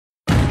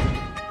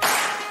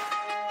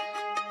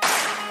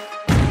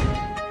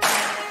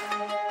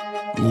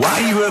Why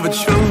you ever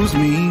chose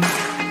me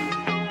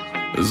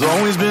has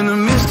always been a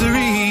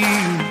mystery.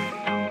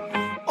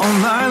 All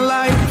my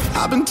life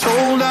I've been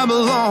told I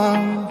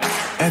belong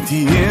at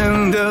the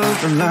end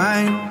of the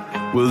line,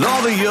 with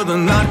all the other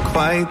not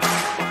quite,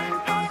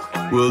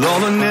 with all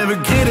the never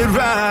get it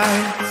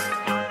right.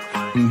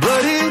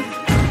 But it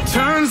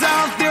turns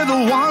out they're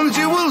the ones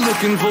you were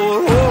looking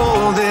for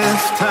all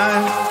this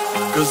time.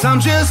 'Cause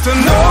I'm just a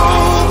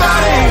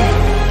nobody,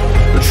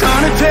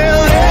 trying to tell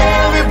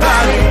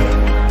everybody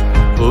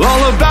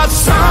all about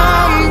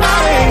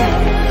somebody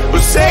who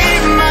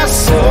saved my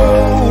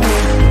soul.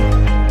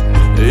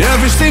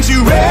 Ever since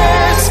you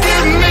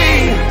rescued me,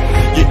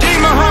 you gave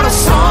my heart a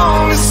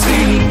song to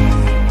sing.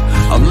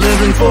 I'm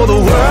living for the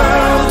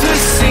world to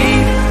see,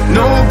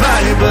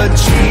 nobody but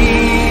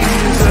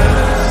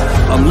Jesus.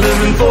 I'm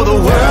living for the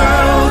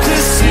world to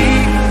see,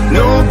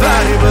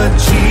 nobody but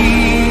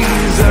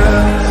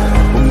Jesus.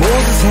 When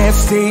Moses had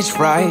stage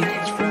fright,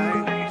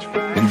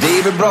 and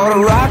David brought a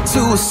rock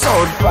to a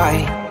sword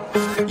fight,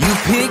 you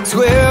picked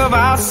 12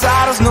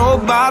 outsiders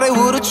nobody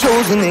would have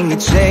chosen, and you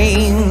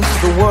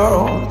changed the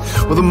world.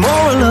 Well, the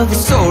moral of the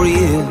story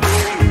is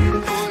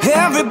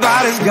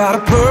everybody's got a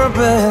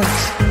purpose.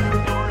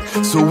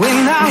 So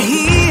when I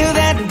hear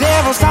that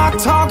devil start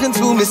talking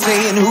to me,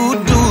 saying, who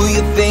do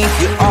you think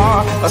you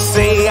are? I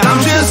say, I'm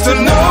just a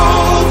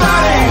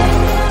nobody,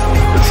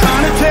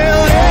 trying to tell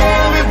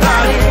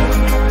everybody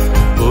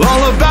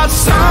all about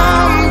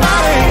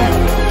somebody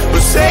who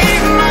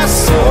saved my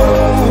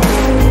soul.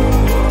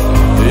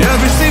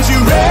 Ever since you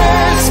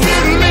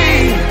rescued me,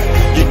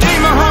 you gave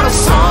my heart a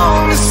song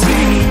to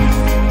sing.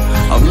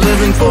 I'm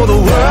living for the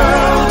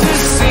world to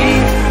see,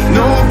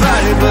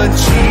 nobody but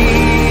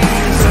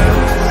Jesus.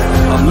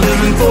 I'm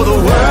living for the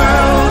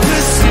world to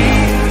see,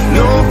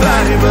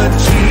 nobody but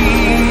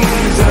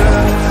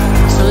Jesus.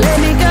 So let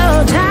me go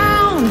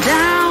down,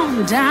 down,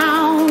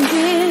 down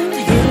in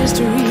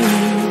history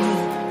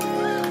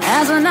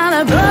as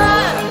another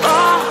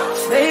blood-bought,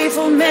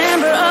 faithful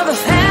member of the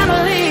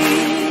family.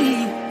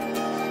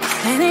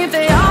 And if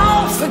they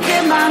all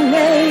forget my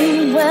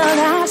name, well,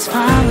 that's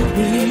fine with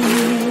me.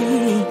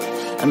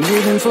 I'm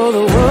living for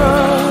the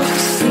world to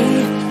see,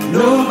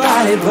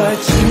 nobody but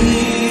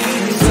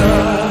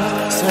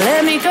Jesus. So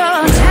let me go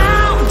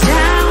down,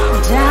 down,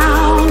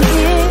 down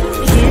in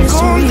history.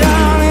 Go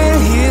down in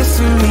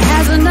history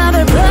as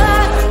another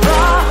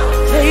blood-bought,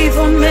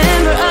 faithful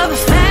member of the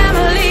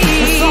family.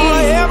 That's all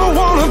I ever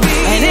wanna be.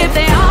 And if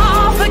they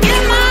all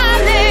forget my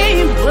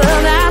name, well,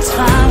 that's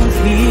fine with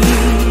me.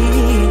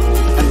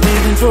 I'm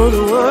living for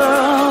the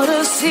world to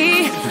see,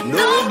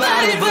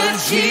 nobody but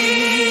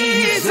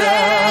Jesus.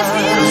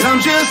 'Cause I'm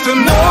just a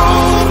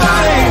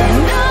nobody,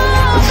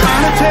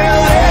 trying to tell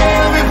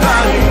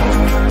everybody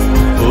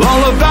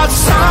all about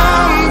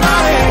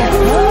somebody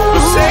who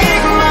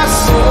saved my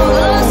soul.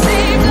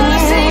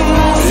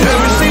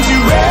 Ever since you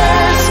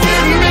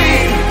rescued me,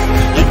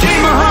 you gave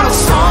my heart a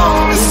song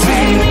to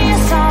sing.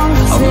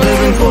 I'm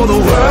living for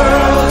the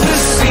world to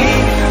see,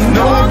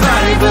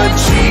 nobody but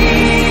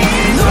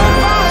Jesus.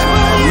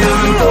 I'm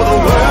living for the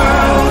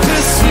world to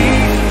see,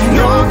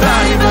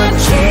 nobody but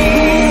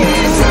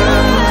Jesus.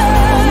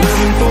 I'm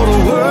living for the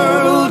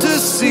world to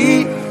see,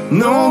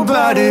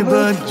 nobody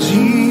but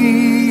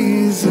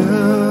Jesus.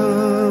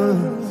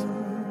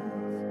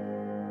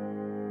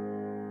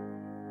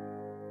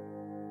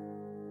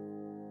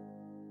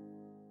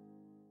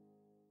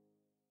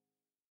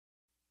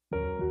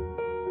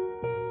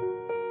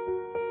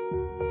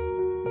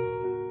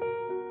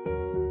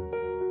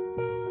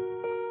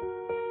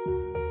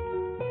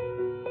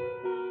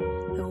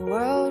 The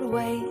world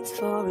waits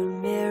for a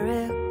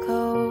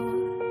miracle.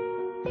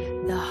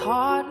 The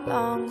heart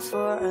longs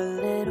for a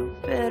little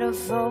bit of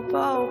hope.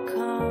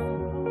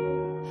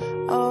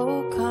 Oh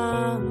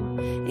come,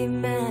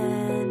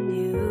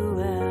 Emmanuel.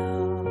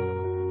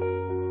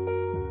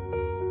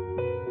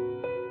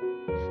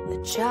 The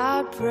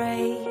child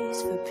prays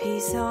for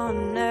peace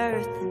on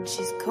earth, and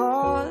she's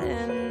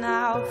calling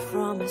out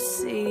from a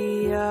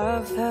sea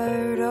of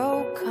hurt.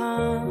 Oh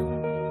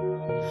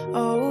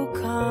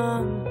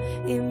come,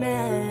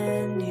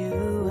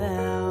 Emmanuel.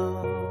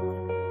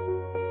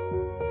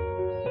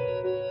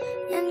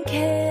 And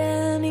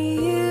can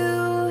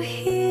you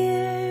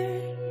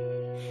hear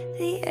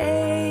the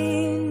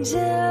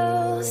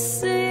angels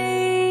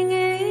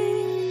singing?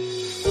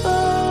 Glory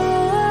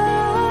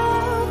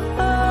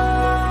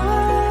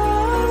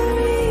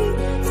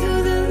to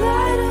the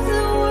light of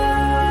the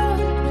world.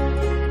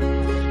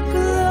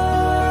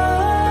 Glory,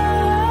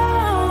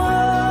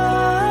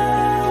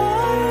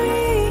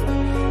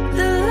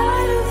 the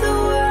light of the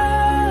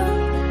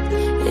world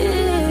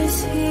is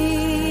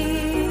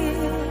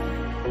here.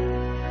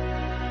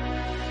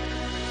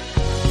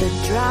 The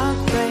drought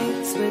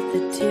breaks with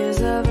the tears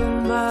of a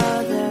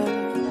mother.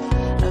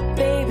 A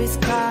baby's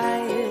cry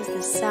is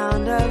the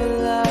sound of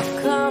love.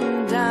 Come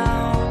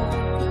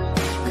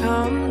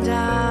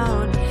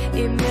down,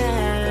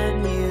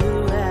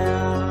 Emmanuel.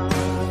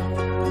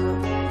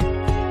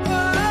 Oh,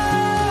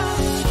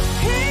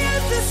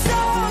 here's the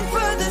song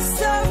for the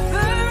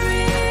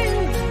suffering.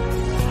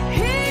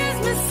 Here's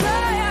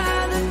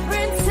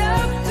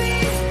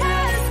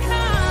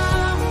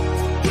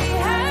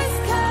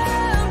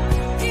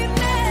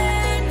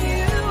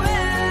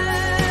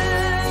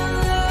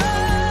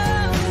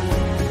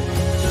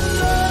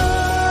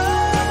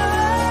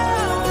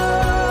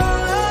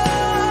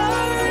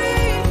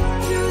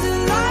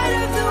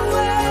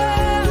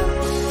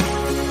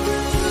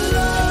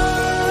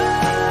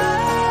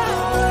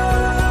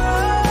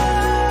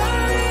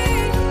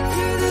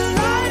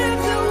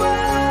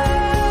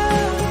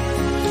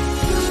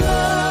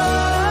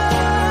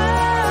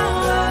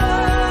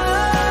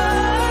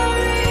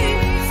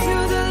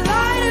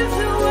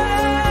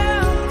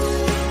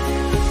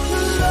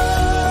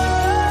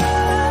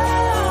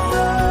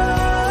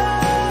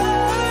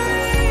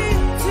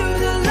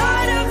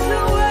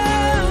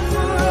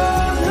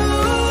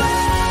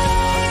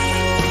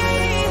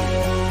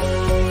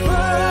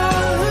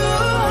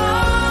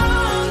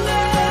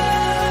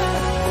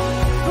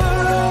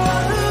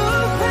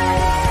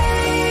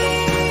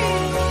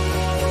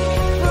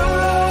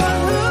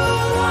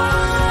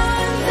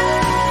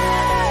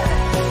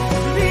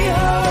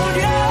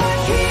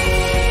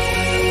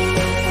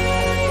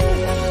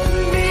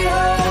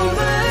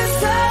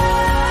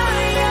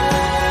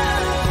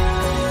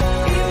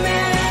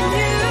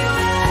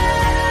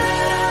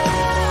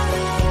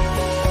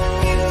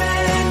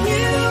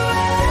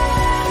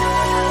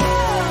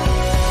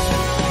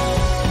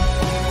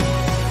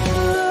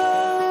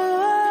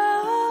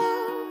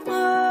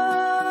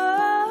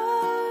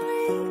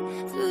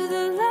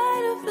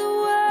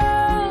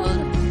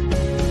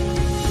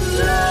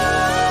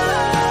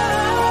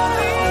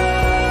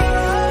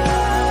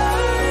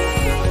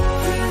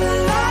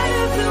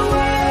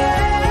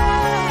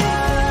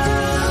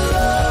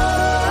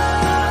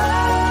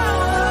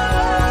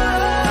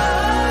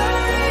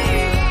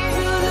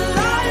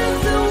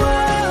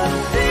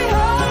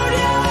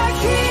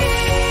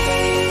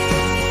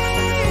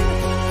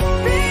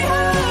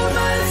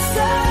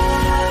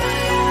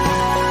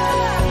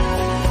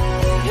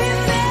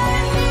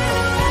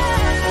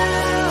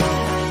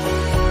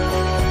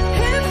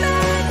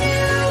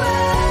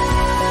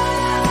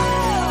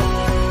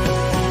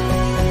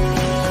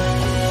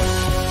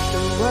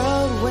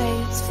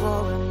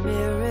for a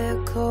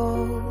miracle.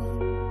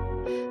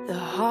 The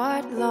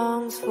heart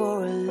longs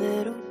for a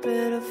little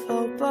bit of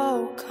hope.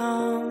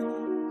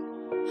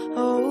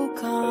 Oh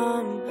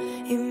come,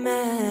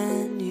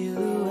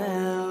 Emmanuel.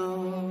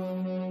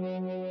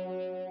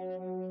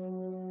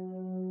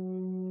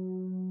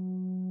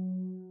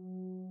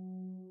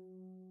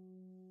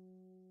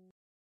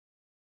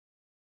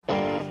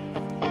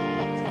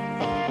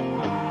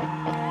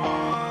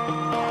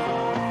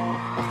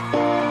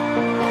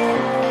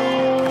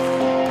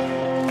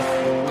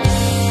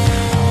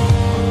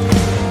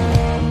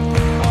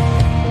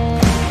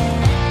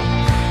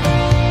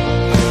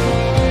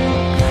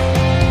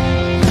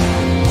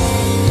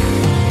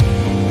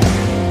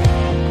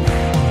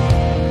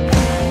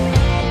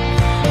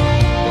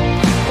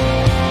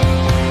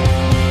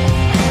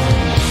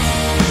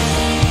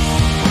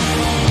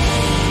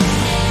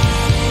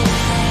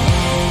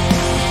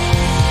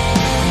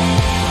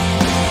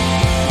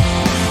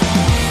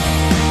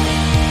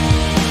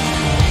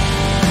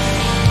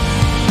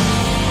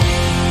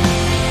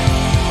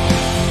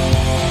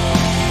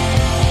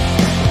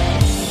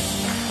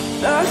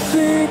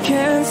 Nothing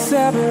can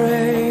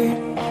separate.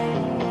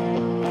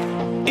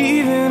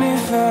 Even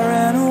if I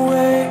ran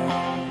away,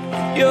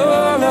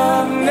 your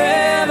love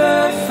never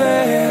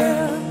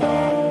failed.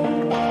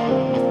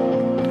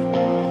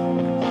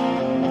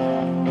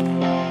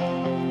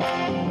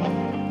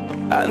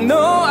 I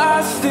know I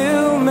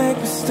still make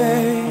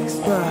mistakes,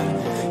 but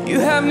you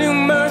have new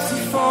mercy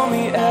for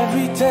me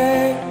every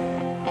day.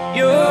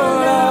 Your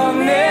love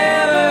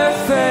never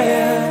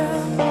fails.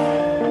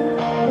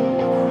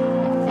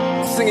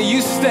 Singing,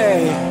 you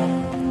stay.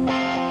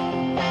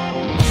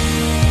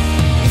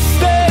 You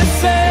stay the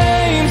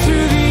same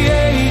through the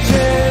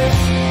ages.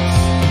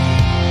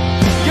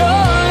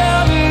 Your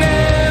love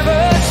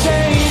never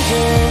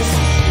changes.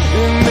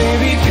 There may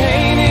be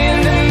pain in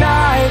the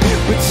night,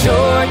 but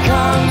joy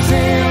comes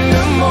in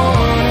the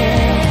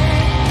morning.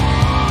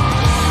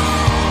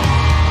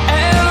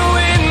 And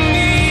when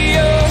the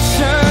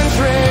oceans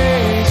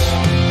rage,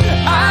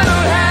 I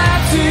don't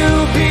have to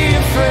be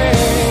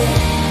afraid,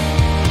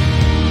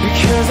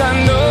 because I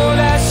know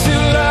that you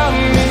love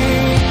me.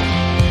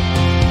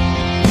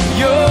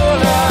 Your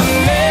love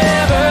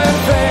never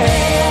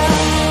fails.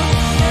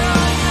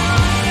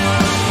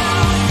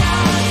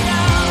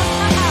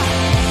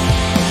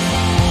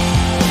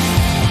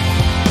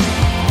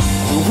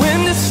 The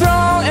wind is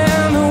strong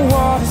and the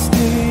water's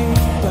deep,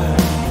 but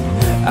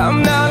I'm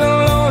not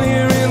alone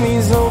here in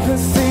these open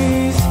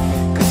seas,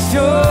 'cause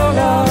your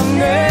love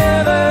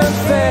never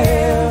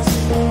fails.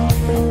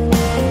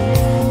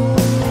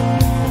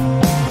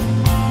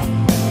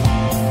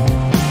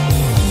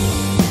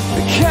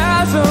 The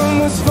chasm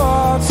was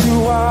far too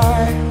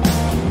wide.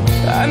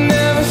 I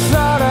never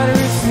thought I'd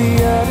reach the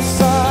other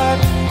side,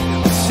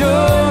 but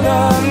your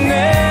love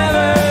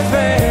never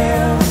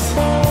fails.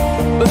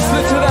 Let's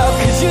lift it up,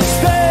 'cause you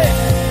stay.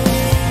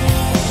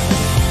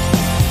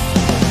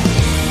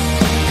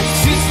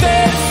 'Cause you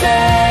stay the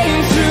same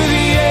through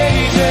the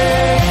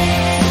ages.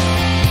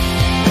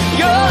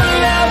 Your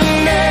love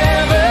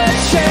never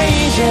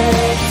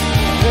changes.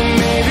 There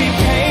may be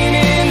pain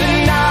in the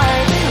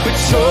night, but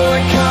joy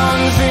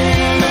comes in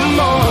the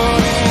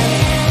morning.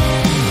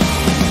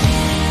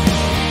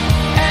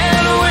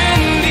 And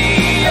when the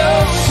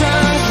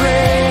oceans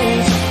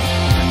rage,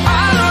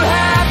 I don't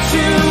have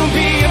to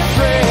be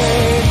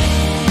afraid,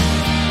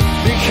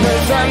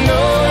 because I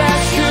know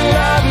that you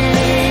love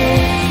me.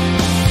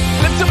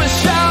 Lift up a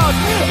shout,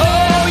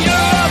 oh,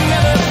 your love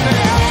never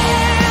fails.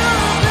 No,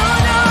 no,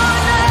 no.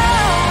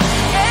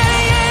 Yeah,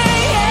 yeah,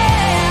 yeah.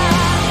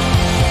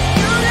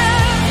 Your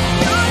love,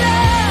 your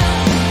love.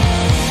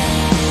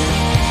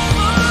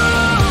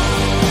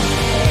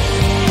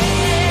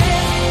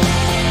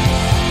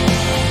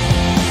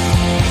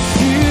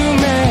 You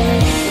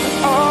make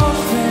all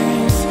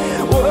things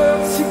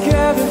work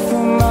together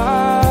for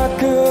my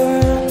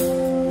good.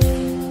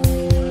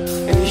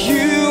 And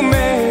you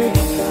make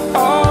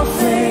all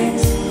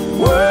things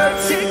work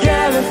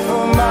together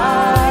for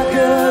my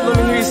good. Let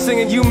me hear you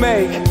singing. You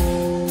make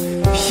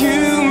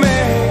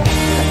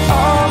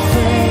all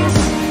things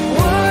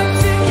Work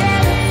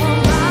together for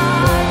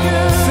my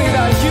good. sing it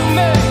out. You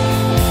make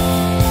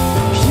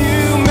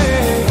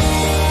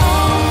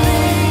All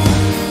things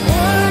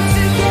work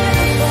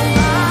together for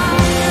my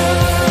good.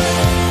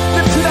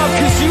 lift it up,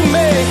 'cause you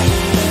make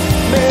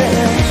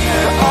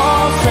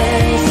all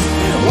things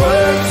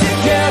work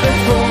together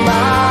for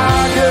my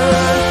good.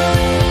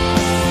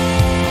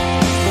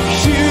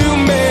 You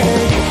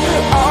make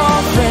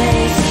all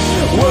things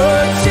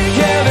work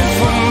together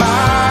for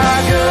my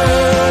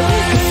good.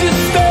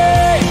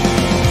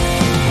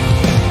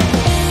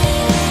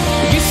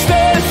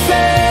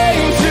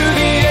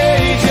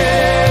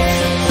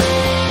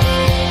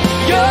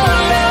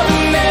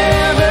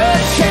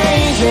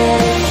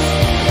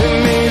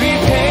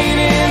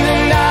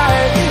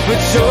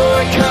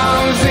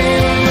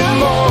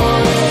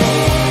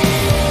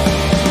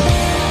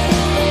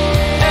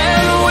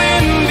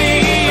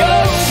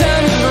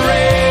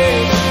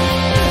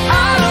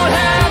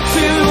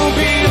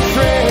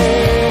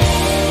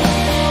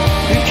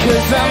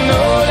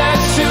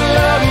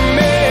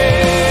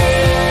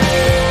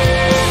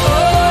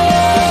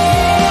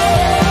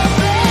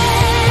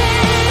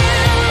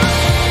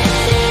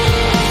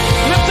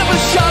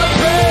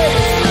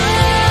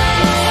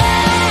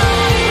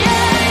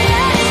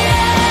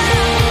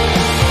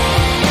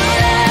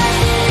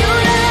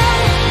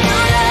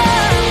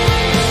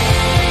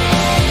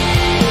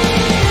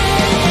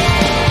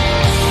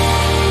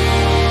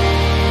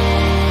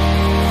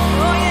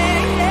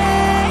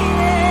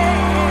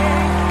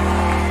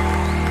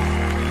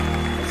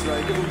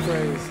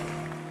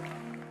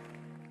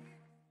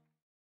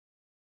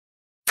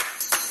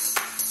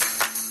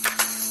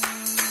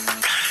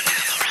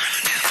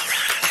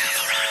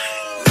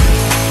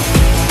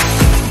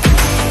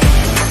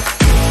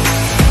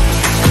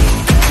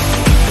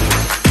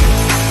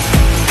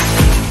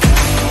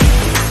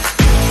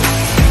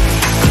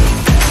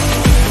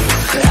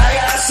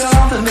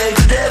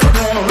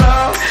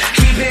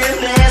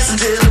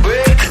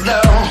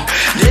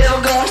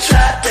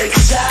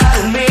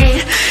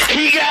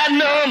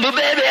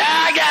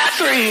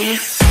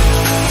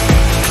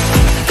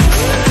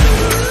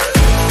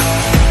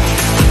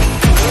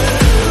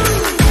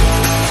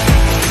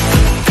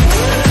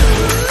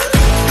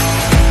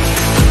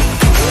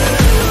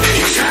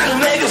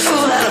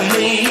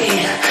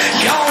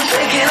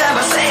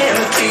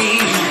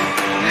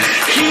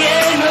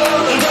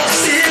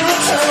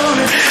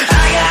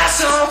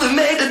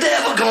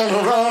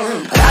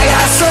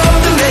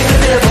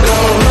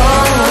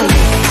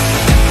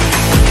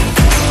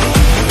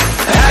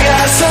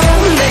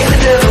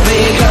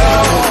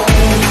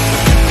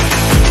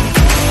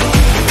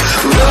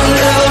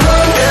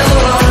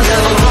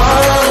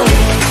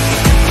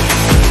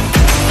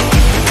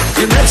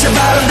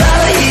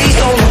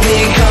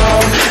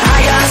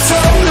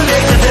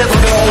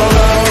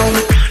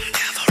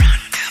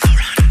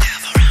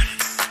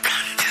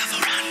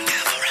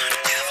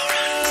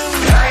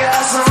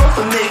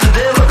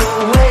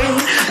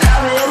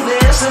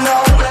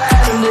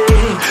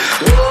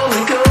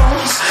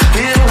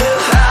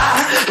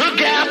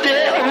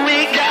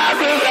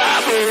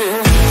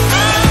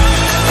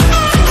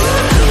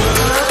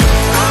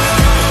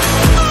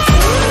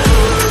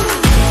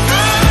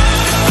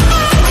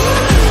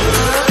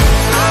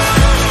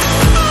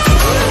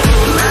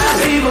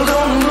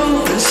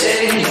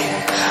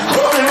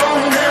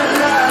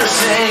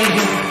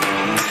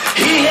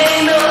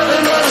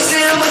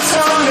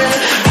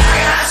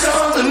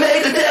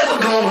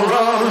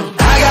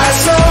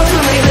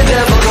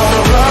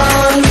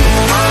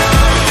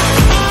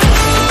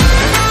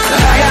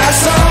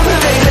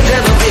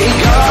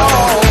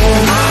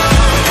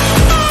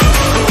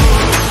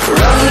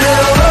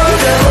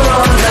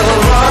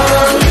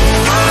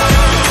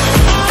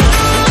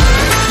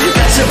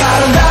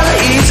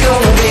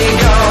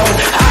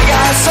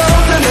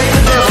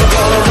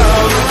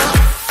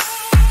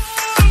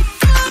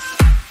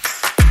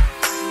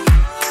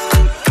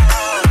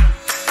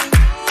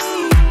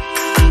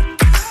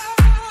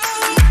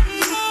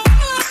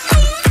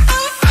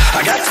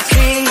 I got the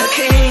King of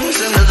Kings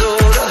and the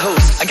Lord of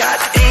Hosts. I got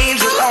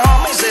angel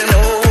armies and the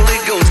Holy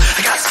Ghost.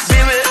 I got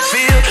spirit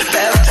filled,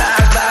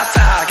 baptized by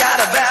fire. I got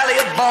a valley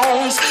of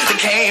bones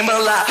that came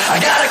alive. I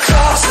got a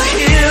cross, a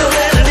hill,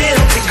 and an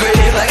empty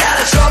grave. I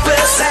got a trumpet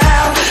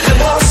sound and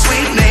one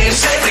sweet name.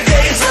 Shake the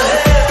gates of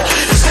hell,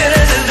 the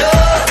sinners and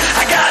door.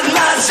 I got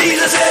my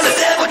Jesus and the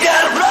devil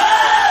gotta run.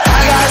 I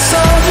got a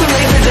song to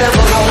make the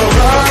devil gonna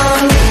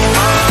run.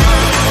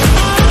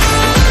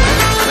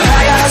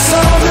 I got a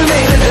song to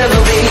make the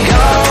devil be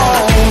gone.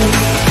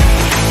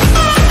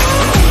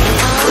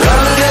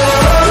 Run, devil,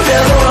 run,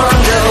 devil, run,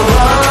 devil,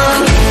 run.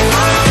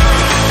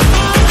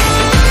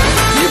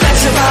 You bet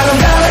your bottom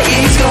dollar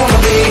he's gonna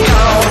be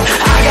gone.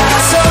 I got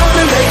a song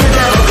to make the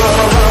devil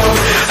gonna run.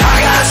 I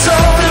got a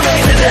song to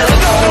make the devil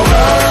gonna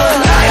run.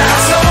 I got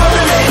a song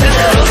to make the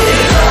devil be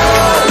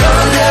gone.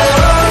 Run, devil,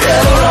 run,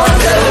 devil, run,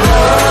 devil,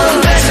 run.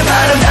 Bet your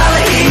bottom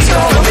dollar he's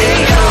gonna be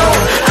gone.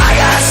 I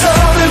got a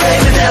song to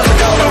make the devil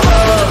gonna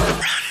run.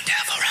 Run,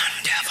 devil, run,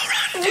 devil,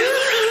 run,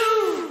 devil, run.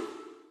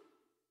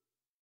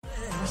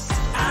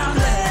 I'm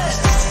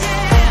blessed.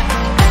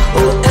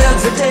 Oh,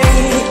 every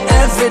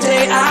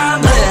day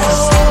I'm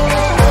blessed.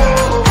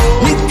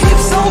 He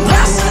keeps on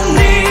blessing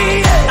me.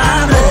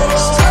 I'm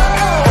blessed.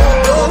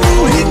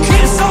 Oh, he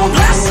keeps on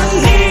blessing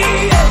me.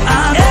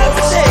 I'm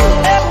every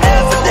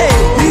day.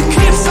 He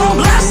keeps on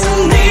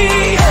blessing me.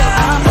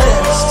 I'm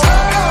blessed.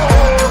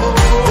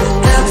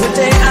 Every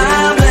day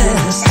I'm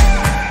blessed.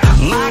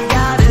 My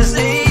God is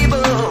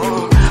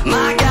able.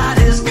 My God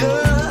is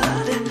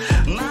good.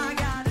 My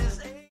God is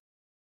able.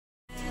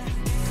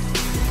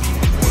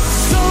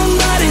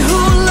 Somebody who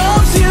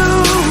loves you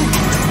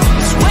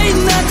is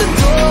waiting at the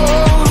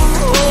door.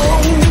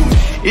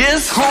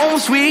 It's home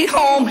sweet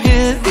home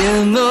here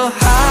in the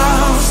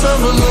house of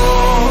the Lord.